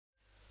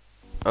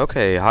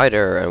Okay, hi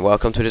there, and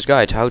welcome to this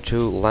guide, how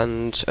to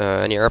land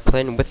any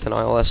airplane with an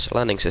ILS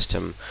landing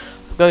system.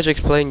 I'm going to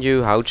explain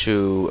you how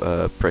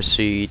to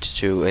proceed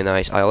to a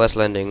nice ILS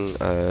landing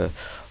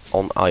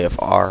on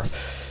IFR.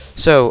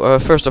 So,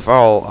 first of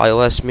all,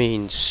 ILS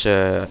means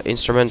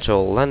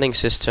instrumental landing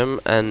system,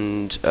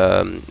 and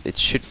it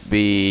should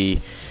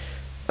be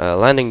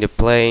landing the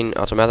plane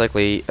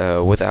automatically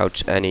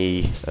without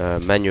any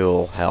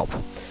manual help.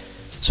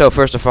 So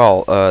first of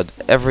all,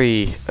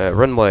 every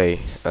runway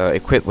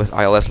equipped with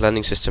ILS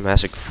landing system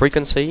has a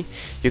frequency.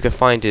 You can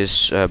find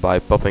this by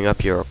popping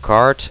up your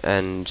card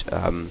and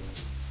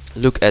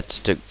look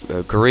at the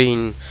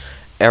green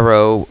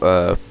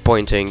arrow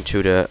pointing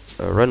to the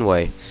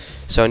runway.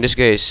 So in this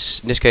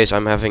case,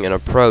 I'm having an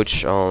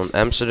approach on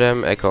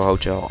Amsterdam Echo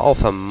Hotel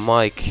Alpha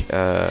Mike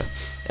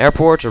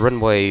Airport,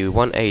 runway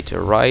 18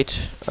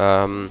 right.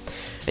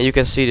 And you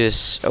can see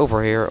this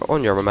over here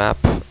on your map.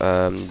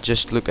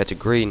 Just look at the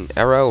green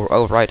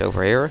arrow right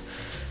over here.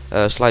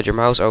 Slide your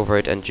mouse over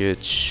it and you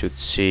should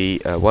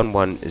see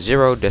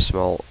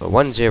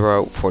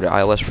 110.10 for the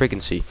ILS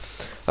frequency.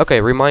 Okay,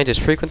 remind this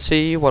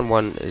frequency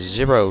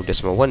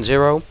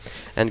 110.10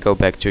 and go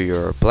back to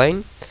your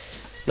plane.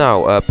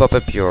 Now pop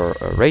up your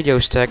radio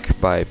stack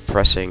by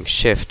pressing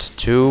Shift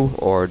 2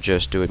 or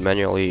just do it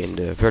manually in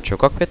the virtual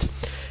cockpit.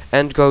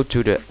 And go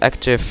to the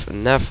active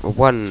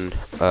nav1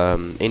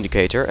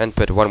 indicator and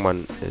put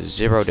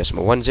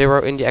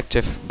 110.10 in the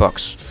active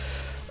box.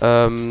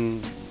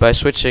 By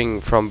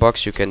switching from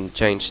box you can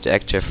change the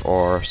active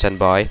or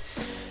standby,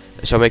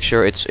 so make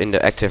sure it's in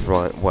the active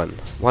one,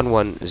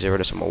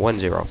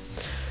 110.10.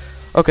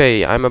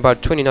 Okay, I'm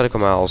about 20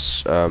 nautical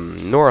miles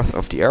north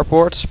of the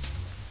airport,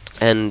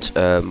 and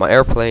my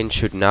airplane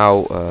should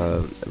now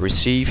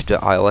receive the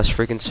ILS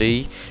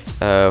frequency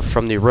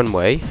from the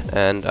runway,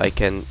 and I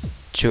can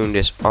tune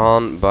this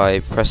on by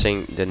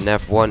pressing the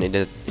nav1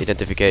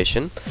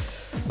 identification.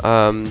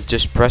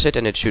 Just press it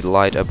and it should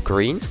light up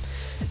green,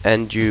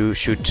 and you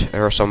should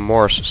hear some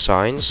Morse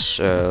signs,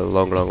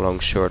 long,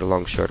 short,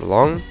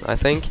 long, I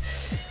think,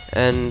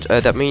 and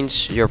that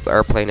means your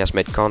airplane has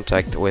made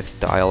contact with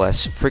the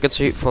ILS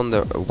frequency from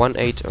the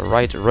 18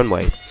 right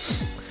runway.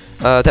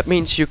 That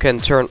means you can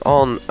turn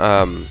on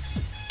the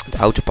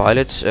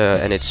autopilot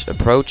and its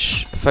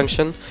approach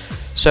function.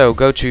 So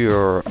go to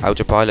your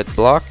autopilot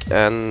block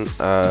and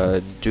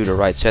do the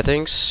right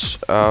settings.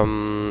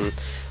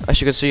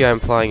 As you can see, I'm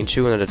flying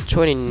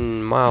 220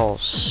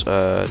 miles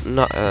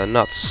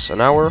knots an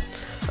hour.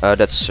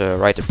 That's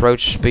right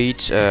approach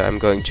speed. I'm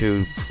going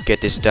to get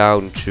this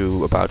down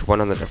to about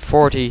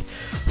 140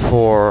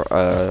 for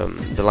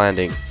the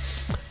landing.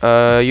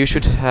 You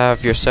should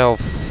have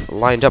yourself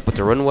lined up with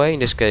the runway. In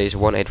this case,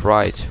 18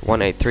 right,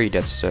 183.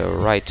 That's the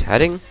right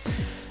heading.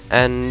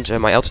 And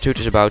my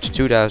altitude is about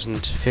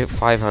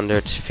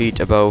 2,500 feet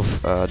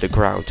above the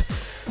ground.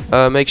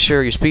 Make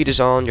sure your speed is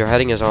on, your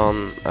heading is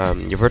on,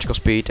 your vertical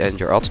speed and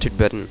your altitude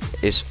button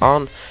is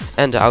on,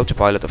 and the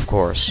autopilot, of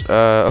course.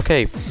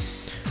 Okay,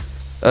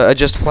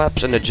 adjust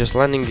flaps and adjust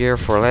landing gear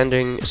for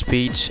landing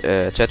speed,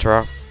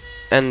 etc.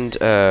 And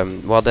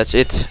well, that's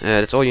it.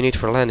 That's all you need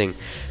for landing.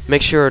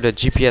 Make sure the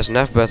GPS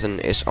nav button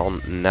is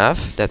on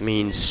nav. That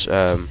means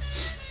you're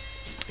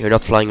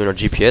not flying on your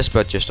GPS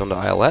but just on the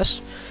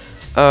ILS.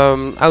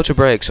 Auto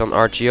brakes on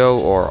RTO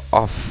or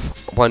off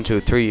 1, 2,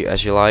 3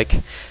 as you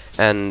like,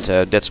 and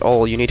that's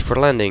all you need for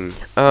landing.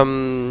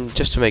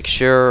 Just to make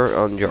sure,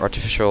 on your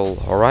artificial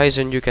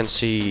horizon you can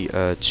see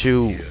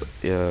two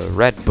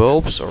red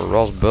bulbs or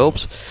rose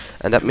bulbs,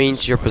 and that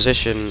means your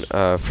position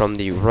from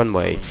the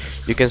runway.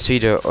 You can see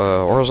the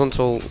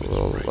horizontal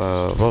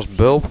rose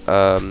bulb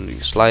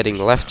sliding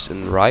left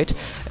and right,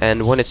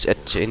 and when it's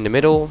in the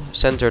middle,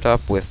 centered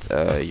up with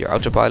your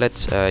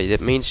autopilot,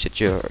 that means that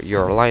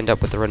you're lined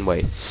up with the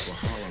runway.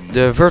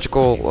 The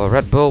vertical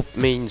red bulb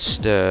means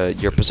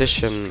your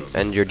position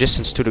and your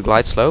distance to the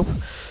glide slope,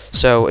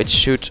 so it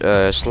should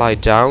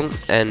slide down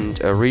and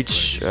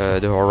reach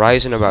the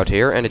horizon about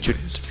here, and it should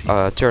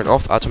turn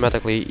off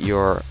automatically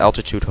your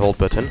altitude hold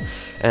button,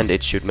 and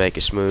it should make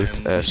a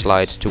smooth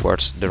slide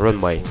towards the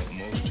runway.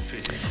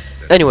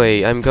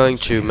 Anyway, I'm going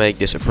to make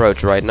this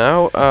approach right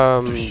now.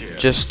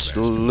 Just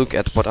look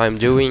at what I'm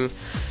doing.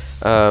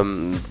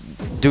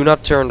 Do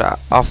not turn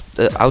off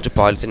the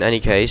autopilot in any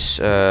case.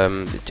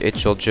 You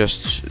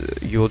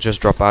will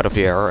just drop out of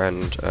the air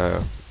and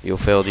you'll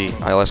fail the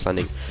ILS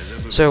landing.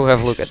 So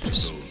have a look at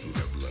this.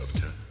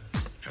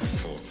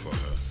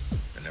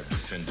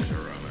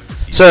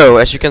 So,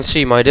 as you can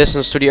see, my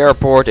distance to the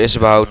airport is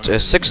about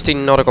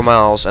 16 nautical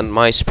miles and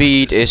my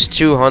speed is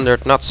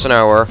 200 knots an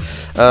hour.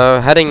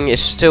 Heading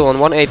is still on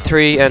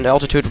 183 and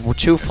altitude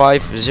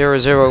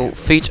 2500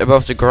 feet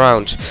above the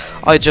ground.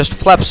 I just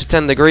flaps to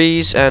 10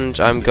 degrees and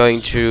I'm going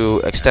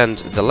to extend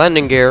the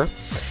landing gear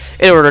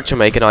in order to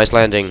make a nice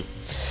landing.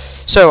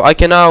 So I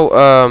can now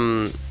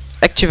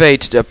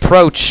activate the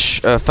approach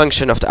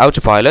function of the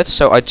autopilot.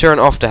 So I turn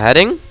off the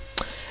heading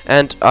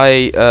and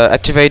I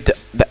activate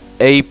the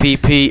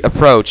APP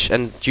approach,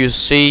 and you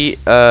see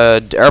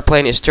the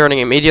airplane is turning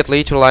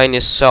immediately to line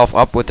itself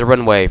up with the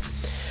runway.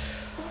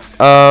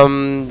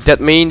 that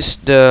means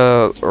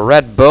the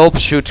red bulb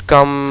should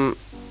come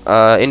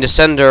in the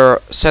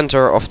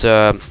center of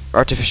the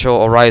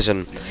artificial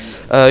horizon.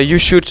 You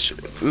should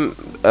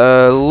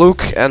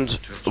look and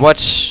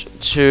watch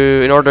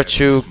in order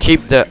to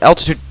keep the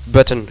altitude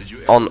button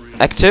on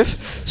active,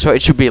 so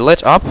it should be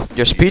lit up,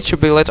 your speed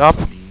should be lit up,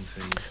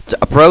 the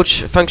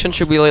approach function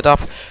should be lit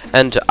up,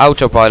 and the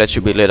autopilot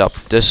should be lit up.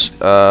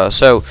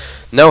 So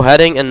no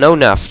heading and no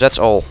nav, that's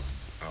all.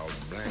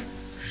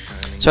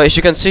 So as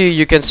you can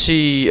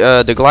see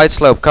the glide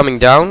slope coming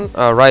down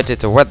right at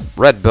the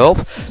red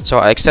bulb. So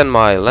I extend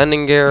my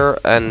landing gear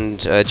and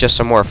just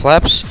some more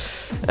flaps,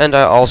 and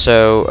I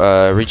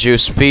also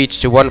reduce speed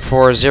to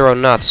 140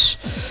 knots.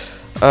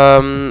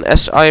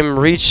 As I'm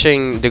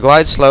reaching the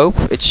glide slope,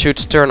 it should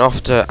turn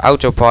off the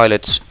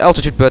autopilot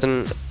altitude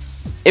button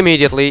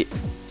immediately,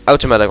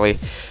 automatically.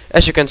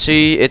 As you can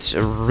see, it's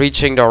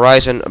reaching the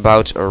horizon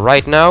about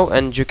right now,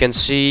 and you can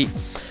see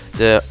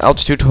the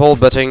altitude hold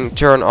button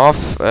turn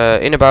off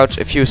in about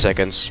a few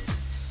seconds.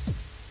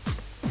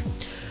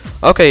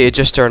 Okay, it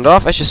just turned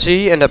off, as you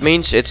see, and that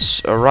means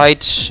it's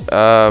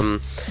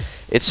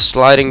it's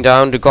sliding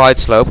down the glide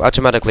slope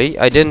automatically.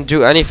 I didn't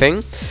do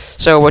anything.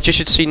 So what you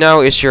should see now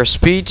is your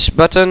speed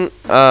button,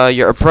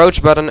 your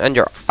approach button, and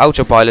your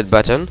autopilot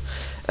button,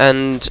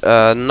 and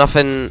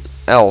nothing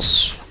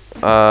else.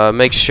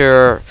 Make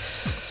sure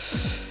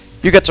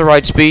you get the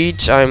right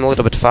speed. I'm a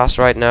little bit fast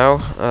right now,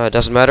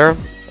 doesn't matter.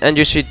 And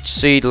you should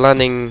see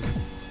the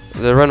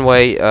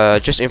runway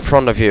just in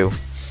front of you.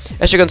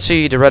 As you can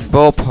see, the red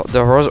bulb,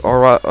 the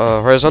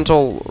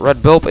horizontal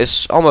red bulb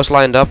is almost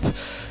lined up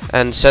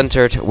and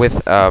centered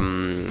with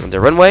the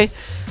runway,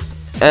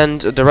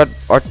 and the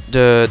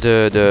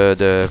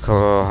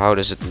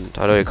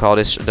how do you call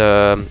this?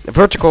 The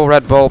vertical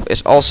red bulb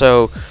is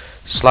also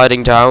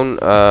sliding down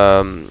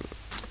the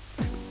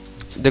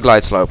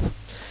glide slope.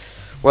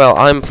 Well,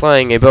 I'm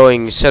flying a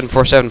Boeing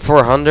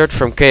 747-400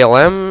 from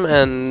KLM,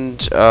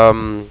 and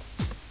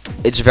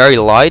it's very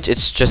light.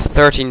 It's just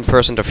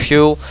 13% of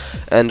fuel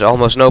and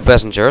almost no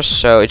passengers,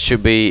 so it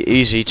should be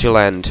easy to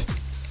land.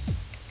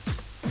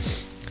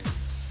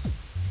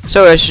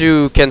 So as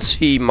you can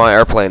see, my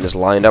airplane is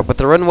lined up with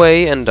the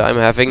runway, and I'm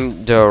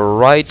having the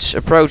right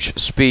approach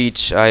speed.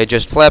 I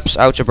adjust flaps,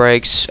 auto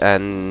brakes,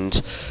 and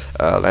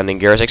landing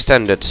gears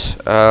extended.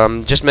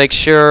 Just make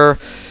sure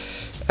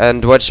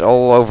and watch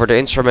all over the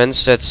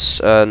instruments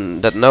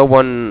that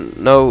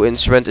no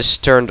instrument is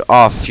turned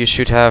off. You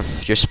should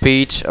have your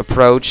speed,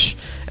 approach,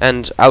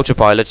 and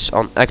autopilot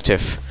on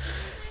active.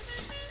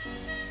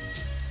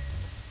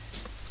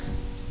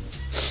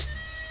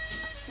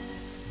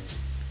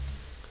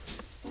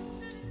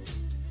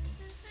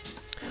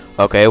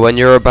 Okay, when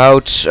you're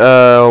about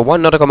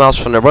 1 nautical miles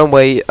from the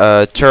runway,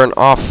 turn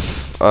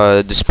off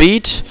the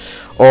speed,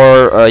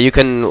 or you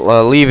can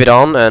leave it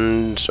on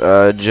and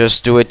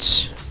just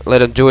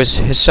let it do it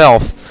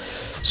himself.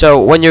 So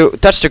when you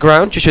touch the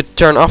ground, you should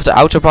turn off the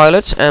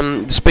autopilot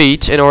and the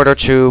speed in order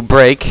to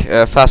brake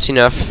fast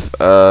enough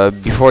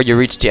before you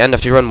reach the end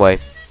of the runway.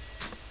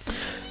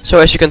 So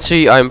as you can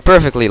see, I'm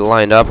perfectly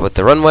lined up with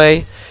the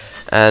runway,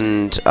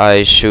 and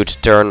I should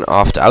turn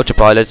off the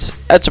autopilot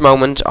at the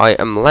moment I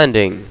am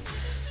landing.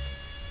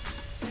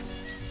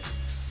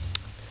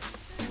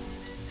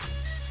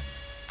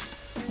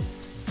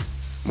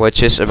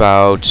 Which is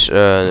about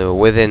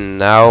within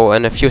now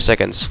and a few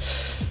seconds.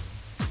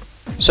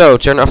 So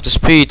turn off the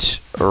speed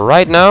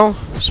right now.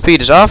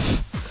 Speed is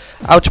off,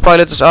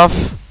 autopilot is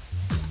off,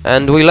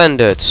 and we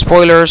landed.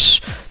 Spoilers,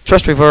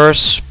 thrust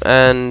reverse,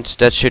 and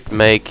that should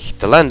make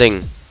the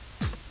landing.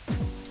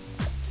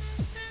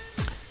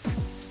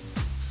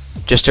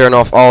 Just turn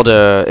off all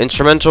the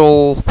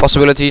instrumental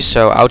possibilities,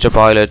 so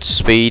autopilot,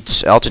 speed,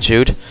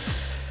 altitude,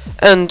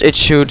 and it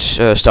should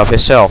stop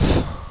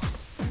itself.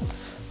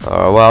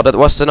 Well, that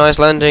was the nice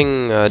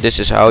landing. This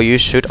is how you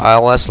should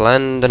ILS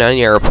land on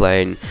any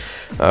airplane.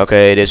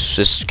 Okay, this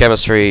is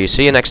chemistry.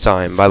 See you next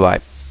time. Bye bye.